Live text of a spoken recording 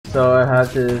So I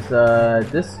have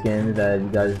this skin that you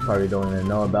guys probably don't even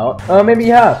know about. Maybe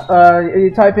you have.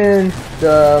 You type in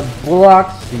the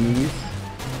Bloxy,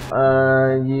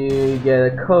 you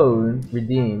get a code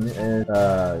redeem, and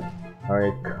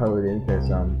already coded because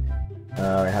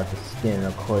I have the skin,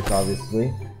 of course,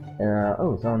 obviously. And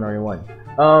oh, someone already won.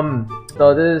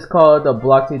 So this is called the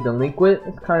Bloxy Delinquent.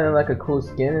 It's kind of like a cool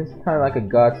skin. It's kind of like a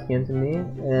god skin to me.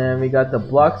 And we got the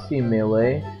Bloxy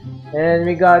melee, and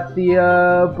we got the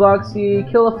Bloxy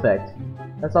kill effect.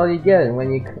 That's all you get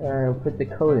when you put the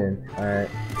code in. All right.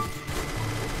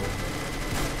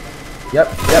 Yep.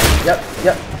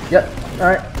 All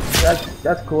right.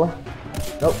 That's cool.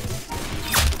 Nope.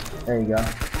 There you go.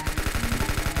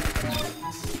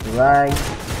 Right.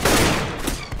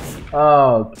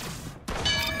 Oh.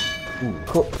 Ooh,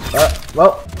 cool.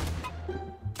 Well.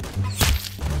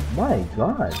 My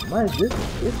God. Why is this?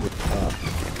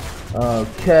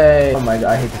 Okay. Oh my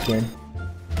God. I hate the skin.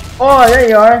 Oh, there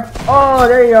you are. Oh,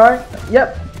 there you are.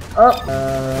 Yep. Oh.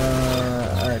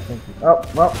 Alright. Thank you. Oh,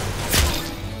 well.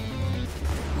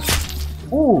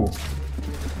 Ooh.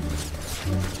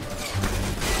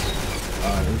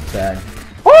 Oh, this is bad.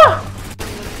 Oh!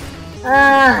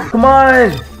 Ah! Come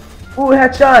on! Ooh,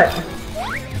 headshot!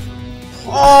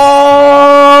 Oh!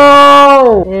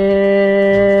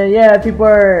 And yeah, people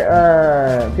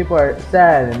are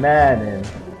sad and mad, and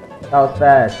that was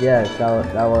fast. Yes, that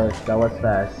was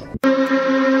fast.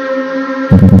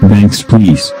 Thanks,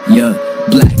 please. Yeah,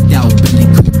 blacked out,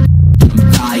 I'm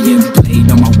dying,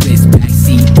 blade on my wrist,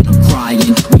 backseat, and I'm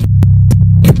crying.